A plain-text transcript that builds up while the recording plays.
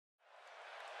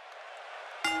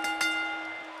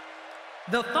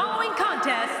The following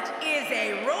contest is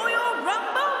a Royal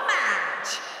Rumble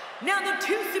match. Now, the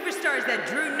two superstars that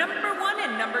drew number 1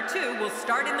 and number 2 will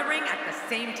start in the ring at the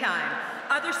same time.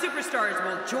 Other superstars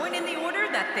will join in the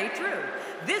order that they drew.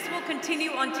 This will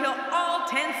continue until all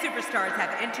 10 superstars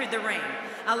have entered the ring.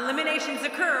 Eliminations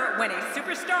occur when a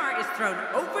superstar is thrown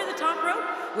over the top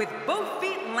rope with both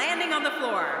feet landing on the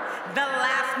floor. The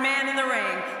last man in the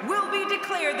ring will be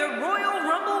declared the Royal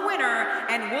Rumble winner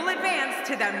and will advance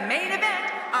to the main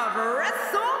event of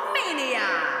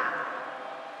WrestleMania.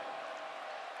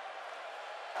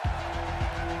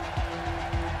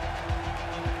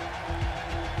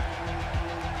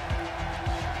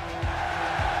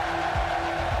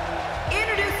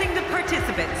 Introducing the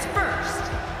participants first,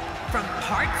 from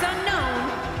parts unknown,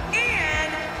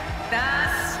 and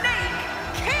the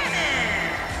Snake Cannon.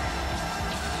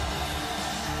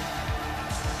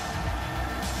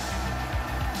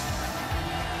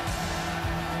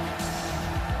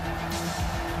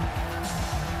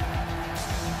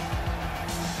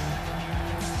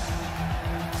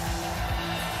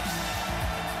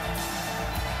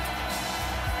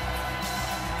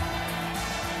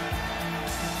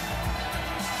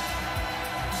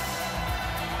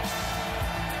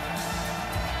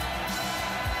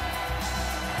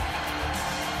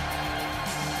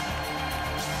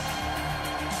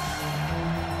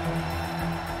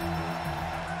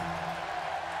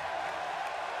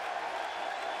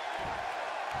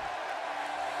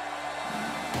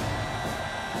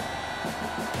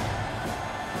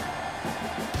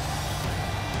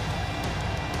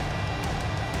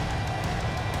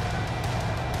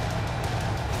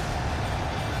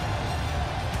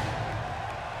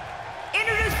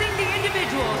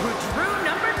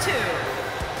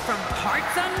 From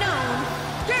parts unknown,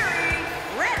 Gary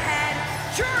Redhead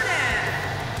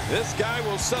Jordan. This guy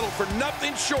will settle for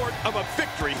nothing short of a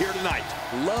victory here tonight.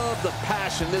 Love the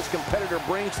passion this competitor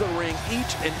brings to the ring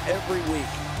each and every week.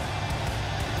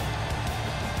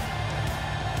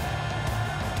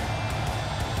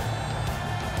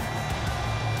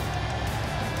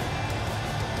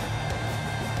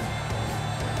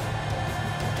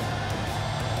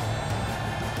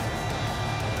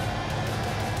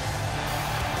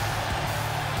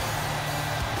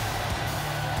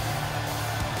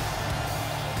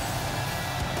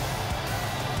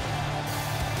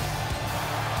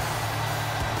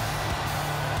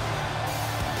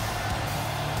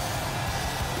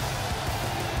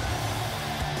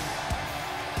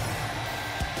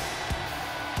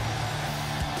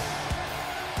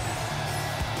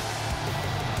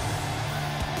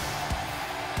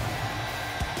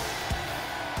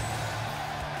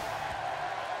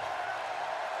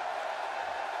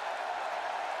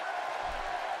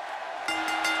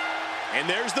 And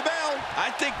there's the bell.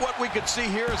 I think what we could see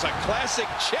here is a classic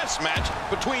chess match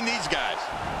between these guys.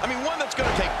 I mean, one that's going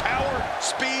to take power,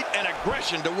 speed, and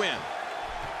aggression to win.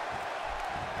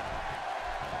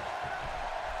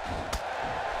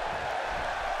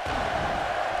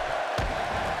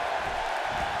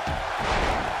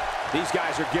 These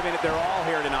guys are giving it their all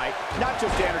here tonight, not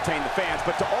just to entertain the fans,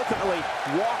 but to ultimately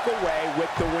walk away with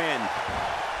the win.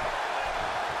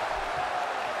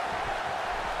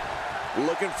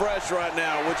 Looking fresh right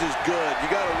now, which is good. You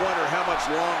got to wonder how much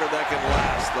longer that can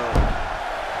last, though.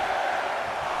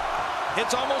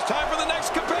 It's almost time for the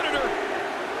next competitor.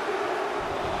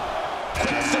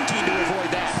 15 to avoid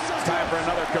that. It's time for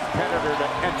another competitor to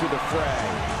enter the fray.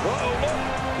 Uh-oh, look.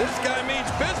 This guy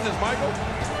means business, Michael.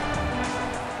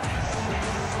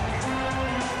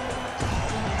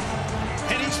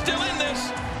 And he's still in this.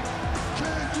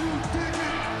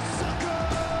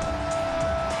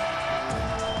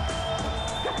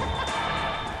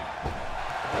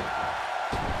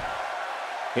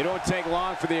 It don't take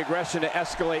long for the aggression to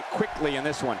escalate quickly in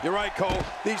this one. You're right, Cole.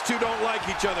 These two don't like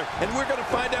each other, and we're going to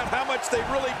find out how much they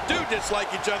really do dislike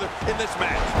each other in this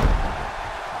match.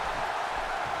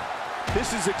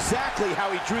 This is exactly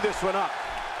how he drew this one up.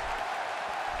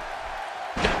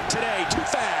 Not today, too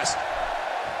fast.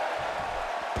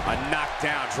 A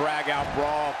knockdown, drag-out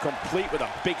brawl, complete with a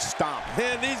big stomp.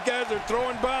 And these guys are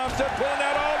throwing bombs. They're pulling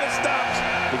out all the stops.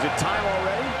 Is it time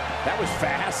already? That was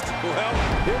fast. Well,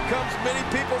 here comes many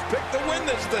people's pick to win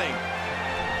this thing.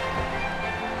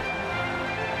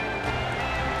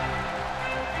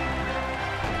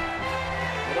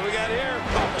 What do we got here?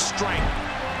 Oh, the strength.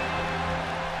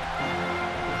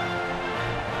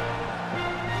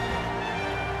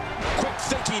 Quick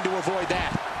thinking to avoid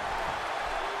that.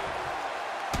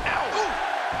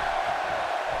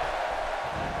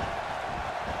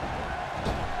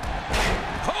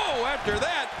 After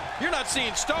that, you're not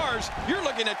seeing stars, you're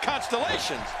looking at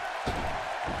constellations.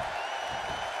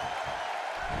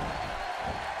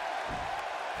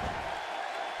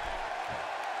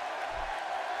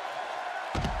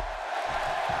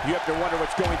 You have to wonder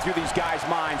what's going through these guys'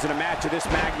 minds in a match of this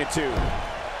magnitude.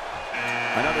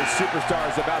 Another superstar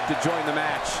is about to join the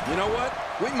match. You know what?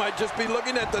 We might just be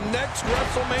looking at the next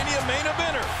WrestleMania main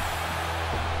eventer.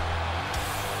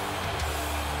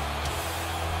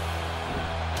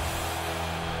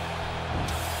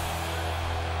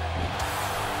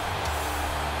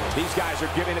 These guys are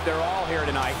giving it their all here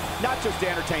tonight, not just to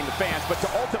entertain the fans, but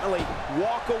to ultimately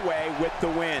walk away with the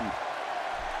win.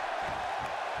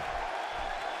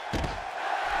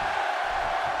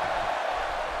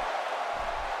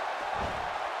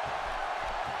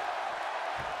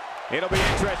 It'll be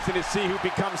interesting to see who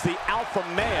becomes the alpha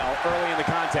male early in the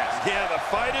contest. Yeah, the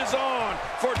fight is on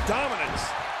for dominance.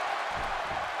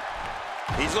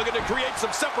 He's looking to create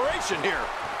some separation here.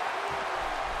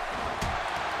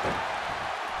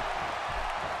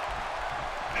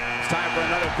 It's time for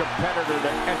another competitor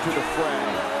to enter the fray.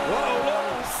 Whoa,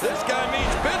 look. This guy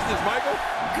means business, Michael.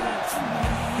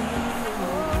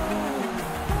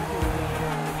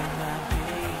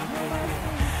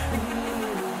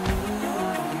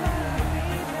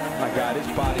 My God, his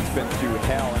body's been through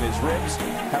hell, and his ribs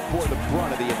have bore the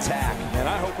brunt of the attack. And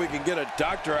I hope we can get a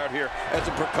doctor out here as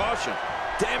a precaution.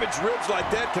 Damaged ribs like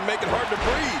that can make it hard to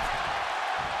breathe.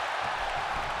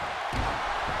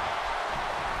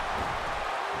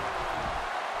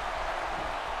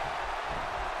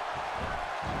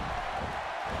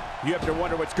 You have to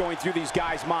wonder what's going through these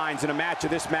guys' minds in a match of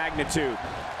this magnitude.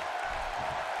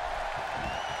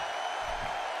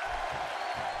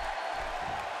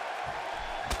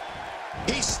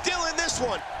 He's still in this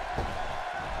one.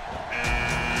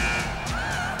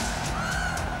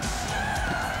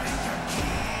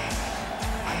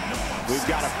 We've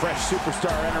got a fresh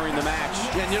superstar entering the match.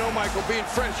 And you know, Michael, being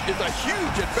fresh is a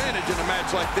huge advantage in a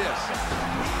match like this.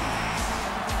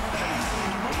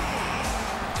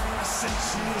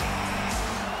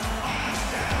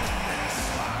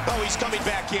 Oh, he's coming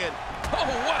back in. Oh,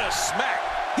 what a smack.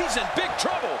 He's in big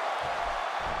trouble.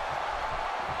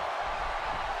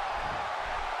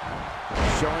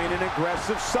 Showing an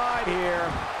aggressive side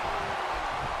here.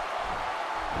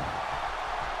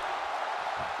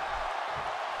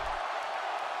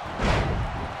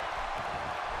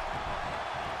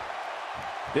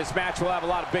 This match will have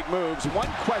a lot of big moves. One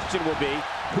question will be,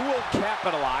 who will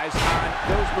capitalize on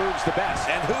those moves the best?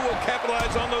 And who will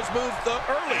capitalize on those moves the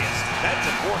earliest? That's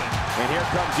important. And here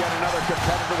comes yet another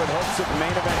competitor with hopes of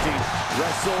main eventing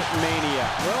WrestleMania.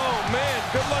 Oh, man,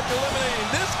 good luck eliminating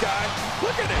this guy.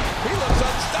 Look at him. He looks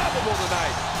unstoppable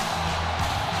tonight.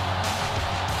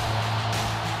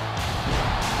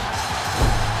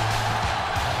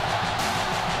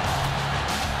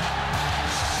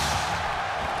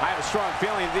 I have a strong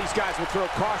feeling these guys will throw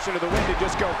caution to the wind and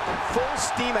just go full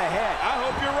steam ahead. I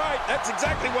hope you're right. That's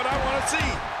exactly what I want to see.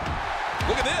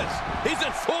 Look at this. He's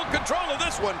in full control of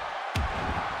this one.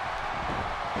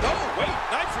 Oh, wait.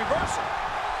 Nice reversal.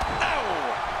 Ow.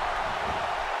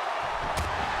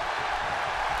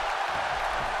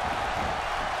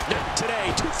 Not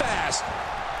today. Too fast.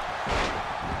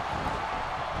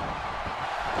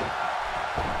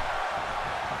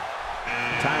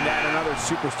 Time to add another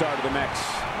superstar to the mix.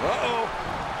 Uh-oh.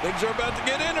 Things are about to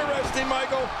get interesting,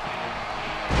 Michael.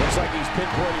 Looks like he's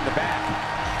pinpointing the back.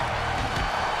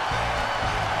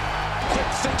 Quick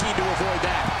thinking to avoid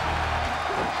that.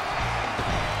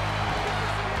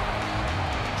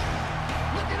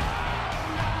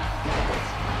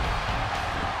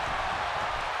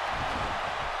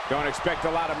 Don't expect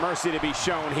a lot of mercy to be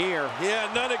shown here. Yeah,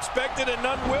 none expected and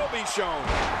none will be shown.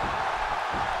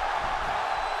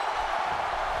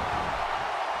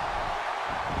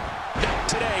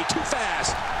 Today, too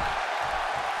fast.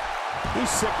 He's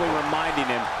simply reminding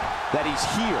him that he's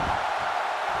here.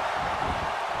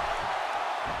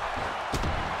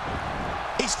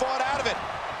 He's fought out of it.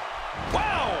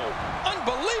 Wow!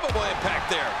 Unbelievable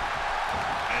impact there.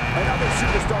 Another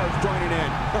superstar is joining in.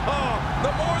 Oh,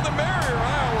 the more the merrier,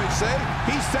 I always say.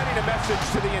 He's sending a message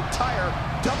to the entire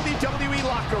WWE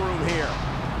locker room here.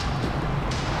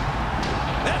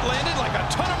 That landed like a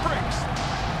ton of bricks.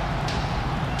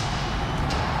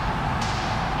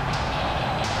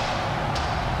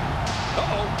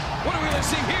 Uh-oh, what are we going to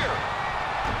see here?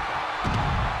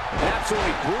 An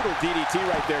absolutely brutal DDT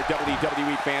right there,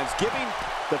 WWE fans, giving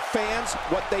the fans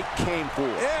what they came for.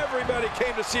 Everybody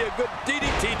came to see a good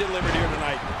DDT delivered here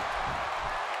tonight.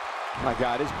 My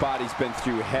God, his body's been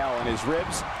through hell, and his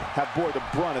ribs have bore the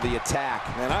brunt of the attack.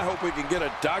 And I hope we can get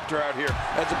a doctor out here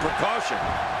as a precaution.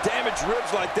 Damaged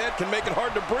ribs like that can make it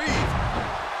hard to breathe.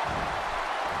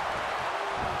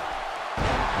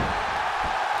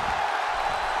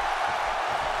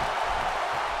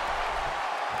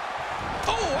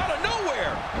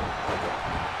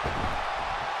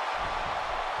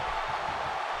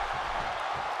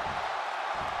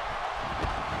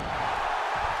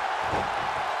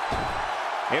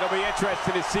 It'll be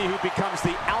interesting to see who becomes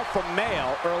the alpha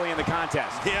male early in the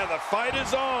contest. Yeah, the fight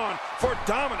is on for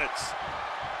dominance.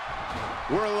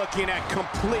 We're looking at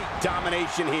complete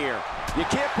domination here. You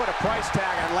can't put a price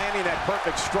tag on landing that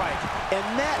perfect strike, and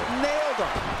that nailed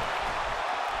him.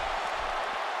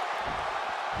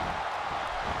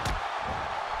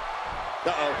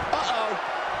 Uh-oh, uh-oh.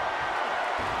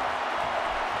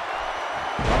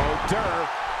 Oh, Durr,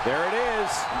 there it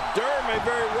is. Durr may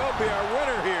very well be our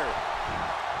winner here.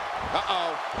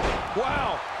 Uh-oh.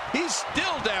 Wow, he's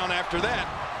still down after that.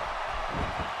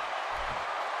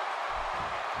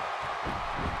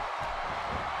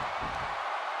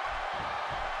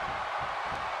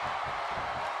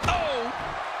 Oh!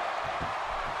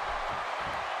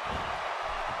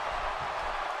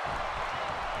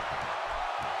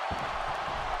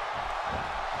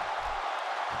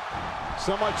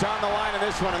 So much on the line in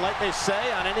this one, and like they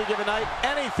say, on any given night,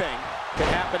 anything can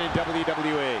happen in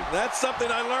WWE. That's something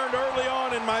I learned early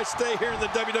on in my stay here in the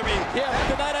WWE. Yeah,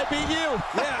 that night I beat you.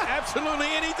 Yeah,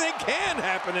 absolutely anything can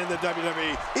happen in the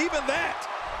WWE, even that.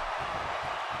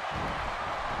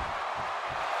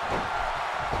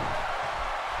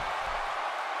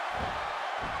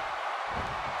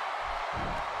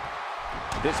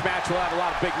 This match will have a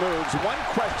lot of big moves. One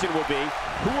question will be,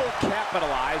 who will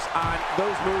capitalize on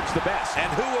those moves the best? And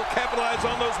who will capitalize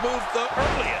on those moves the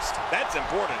earliest? That's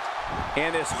important.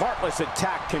 And this heartless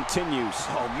attack continues.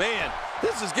 Oh, man,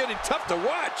 this is getting tough to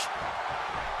watch.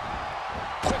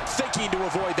 Quick thinking to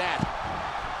avoid that.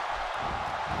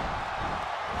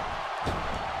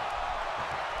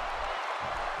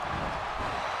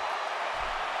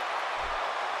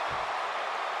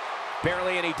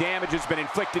 Barely any damage has been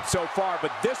inflicted so far,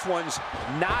 but this one's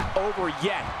not over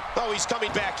yet. Oh, he's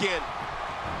coming back in.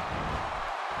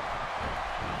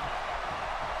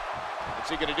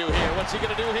 What's he gonna do here? What's he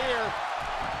gonna do here?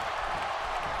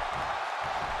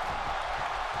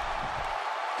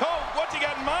 Cole, what's he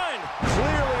got in mind?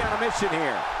 Clearly on a mission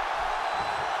here.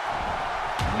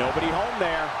 Nobody home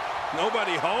there.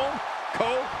 Nobody home?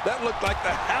 Cole, that looked like the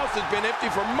house has been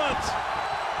empty for months.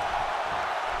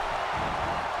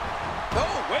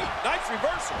 Oh, wait, nice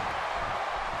reversal.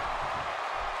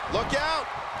 Look out.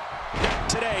 Not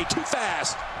today, too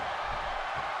fast.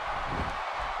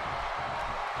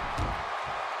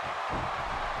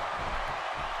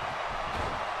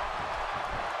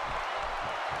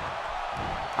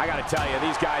 I gotta tell you,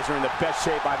 these guys are in the best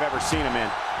shape I've ever seen them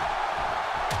in.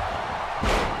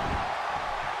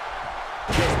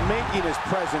 Just making his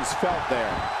presence felt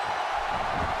there.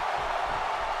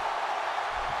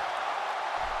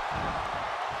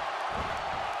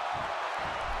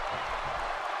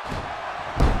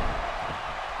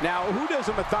 Now, who does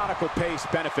a methodical pace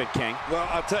benefit, King? Well,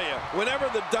 I'll tell you, whenever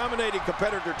the dominating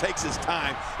competitor takes his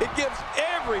time, it gives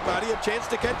everybody a chance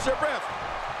to catch their breath.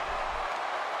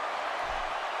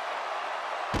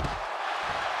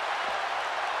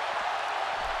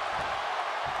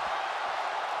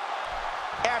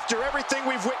 After everything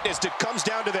we've witnessed, it comes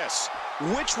down to this.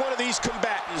 Which one of these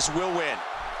combatants will win?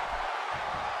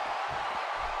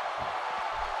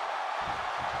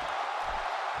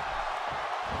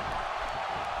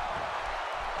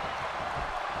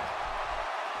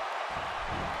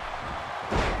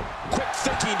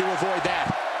 Thinking to avoid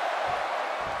that.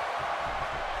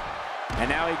 And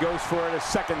now he goes for it a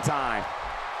second time.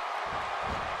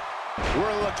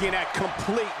 We're looking at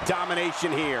complete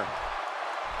domination here.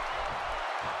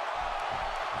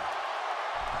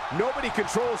 Nobody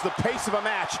controls the pace of a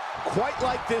match quite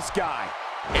like this guy.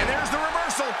 And there's the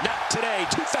reversal. Not today,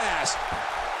 too fast.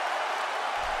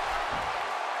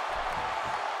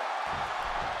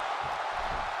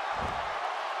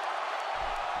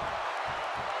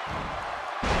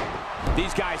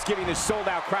 These guys giving this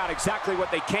sold-out crowd exactly what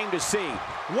they came to see.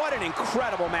 What an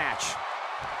incredible match.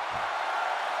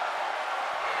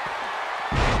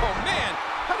 Oh, man,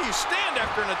 how do you stand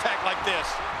after an attack like this?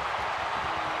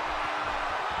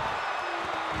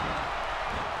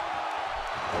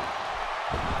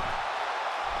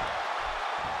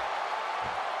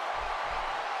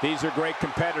 These are great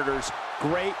competitors,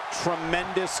 great,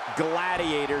 tremendous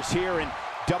gladiators here in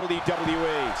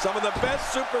WWE. Some of the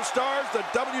best superstars the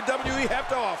WWE have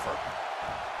to offer.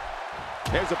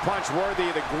 There's a punch worthy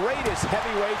of the greatest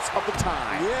heavyweights of the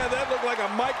time. Yeah, that looked like a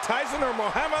Mike Tyson or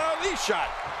Muhammad Ali shot.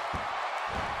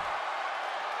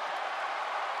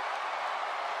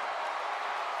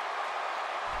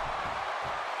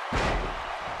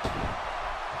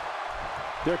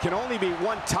 There can only be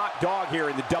one top dog here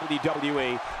in the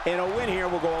WWE, and a win here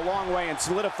will go a long way in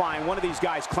solidifying one of these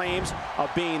guys' claims of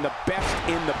being the best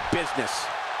in the business.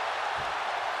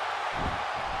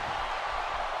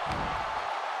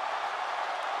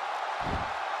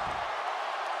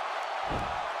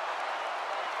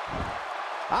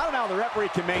 I don't know how the referee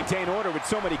can maintain order with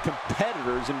so many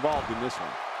competitors involved in this one.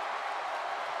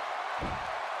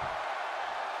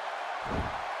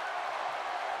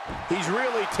 He's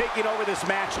really taking over this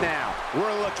match now.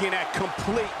 We're looking at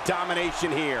complete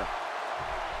domination here.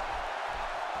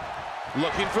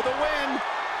 Looking for the win.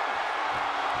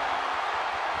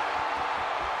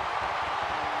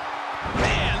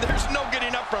 Man, there's no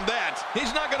getting up from that.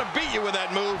 He's not going to beat you with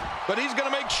that move, but he's going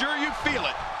to make sure you feel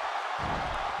it.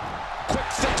 Quick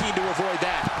thinking to avoid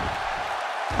that.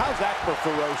 How's that for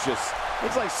ferocious?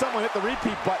 Looks like someone hit the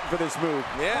repeat button for this move.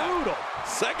 Yeah. Brutal.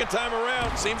 Second time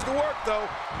around. Seems to work, though.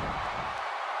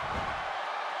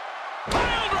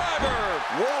 Pile driver!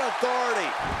 What authority.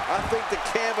 I think the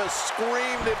canvas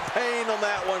screamed in pain on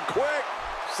that one. Quick,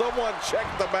 someone check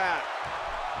the mat.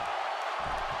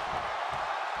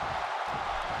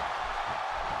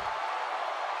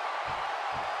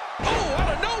 Oh, out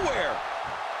of nowhere!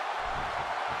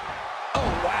 Oh,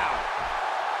 wow.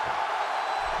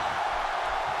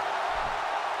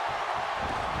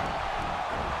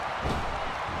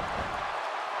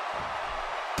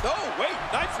 Oh, wait,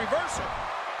 nice reversal.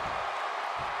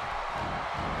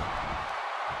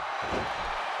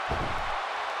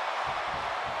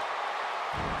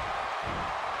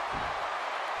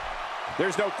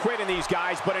 There's no quit in these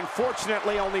guys, but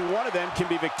unfortunately only one of them can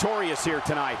be victorious here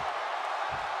tonight.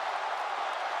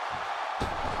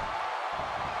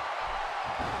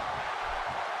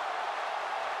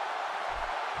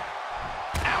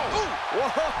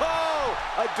 Whoa,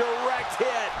 a direct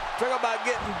hit. Talk about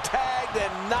getting tagged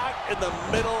and knocked in the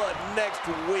middle of next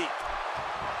week.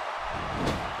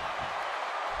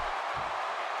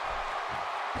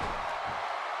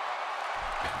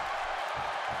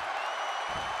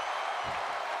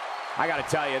 I got to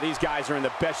tell you, these guys are in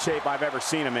the best shape I've ever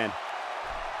seen them in.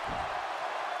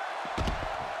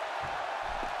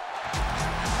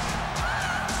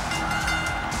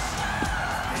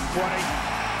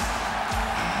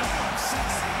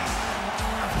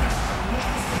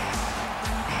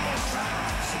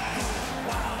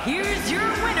 Here's your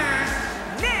winner,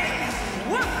 Nick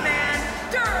Wolfman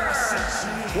Durr.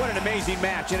 What an amazing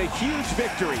match and a huge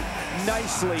victory.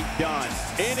 Nicely done.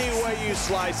 Any way you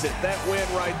slice it, that win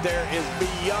right there is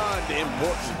beyond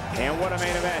important. And what a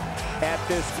main event at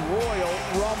this Royal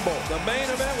Rumble. The main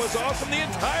event was awesome. The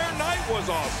entire night was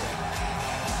awesome.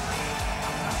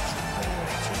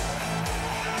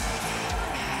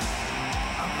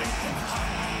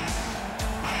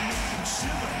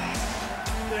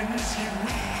 Then is he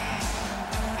weak?